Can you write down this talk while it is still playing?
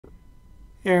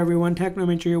Hey everyone,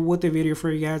 Technomentary here with a video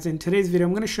for you guys. In today's video,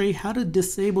 I'm going to show you how to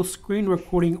disable screen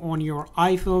recording on your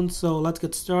iPhone. So let's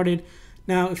get started.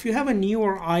 Now, if you have a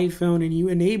newer iPhone and you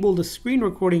enable the screen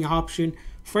recording option,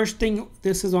 first thing,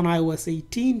 this is on iOS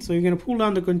 18. So you're going to pull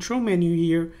down the control menu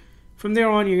here. From there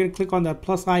on, you're going to click on that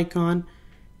plus icon.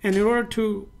 And in order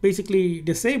to basically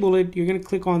disable it, you're going to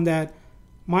click on that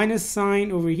minus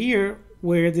sign over here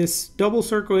where this double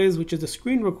circle is, which is the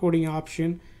screen recording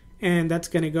option. And that's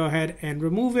going to go ahead and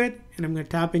remove it, and I'm going to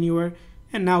tap anywhere,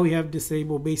 and now we have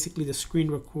disabled basically the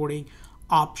screen recording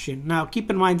option. Now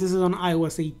keep in mind this is on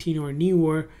iOS 18 or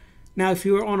newer. Now if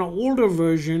you're on an older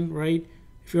version, right,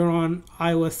 if you're on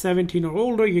iOS 17 or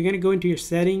older, you're going to go into your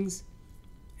settings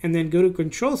and then go to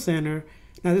Control Center.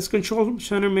 Now this Control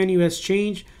Center menu has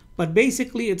changed, but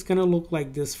basically it's going to look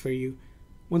like this for you.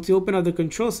 Once you open up the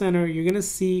Control Center, you're going to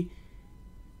see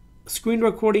screen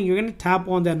recording. You're going to tap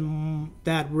on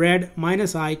that red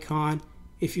minus icon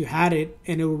if you had it,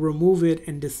 and it will remove it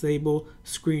and disable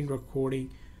screen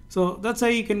recording. So that's how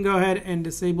you can go ahead and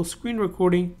disable screen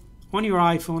recording on your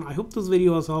iPhone. I hope this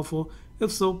video was helpful.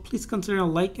 If so, please consider a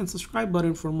like and subscribe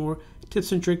button for more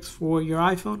tips and tricks for your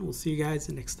iPhone. We'll see you guys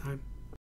next time.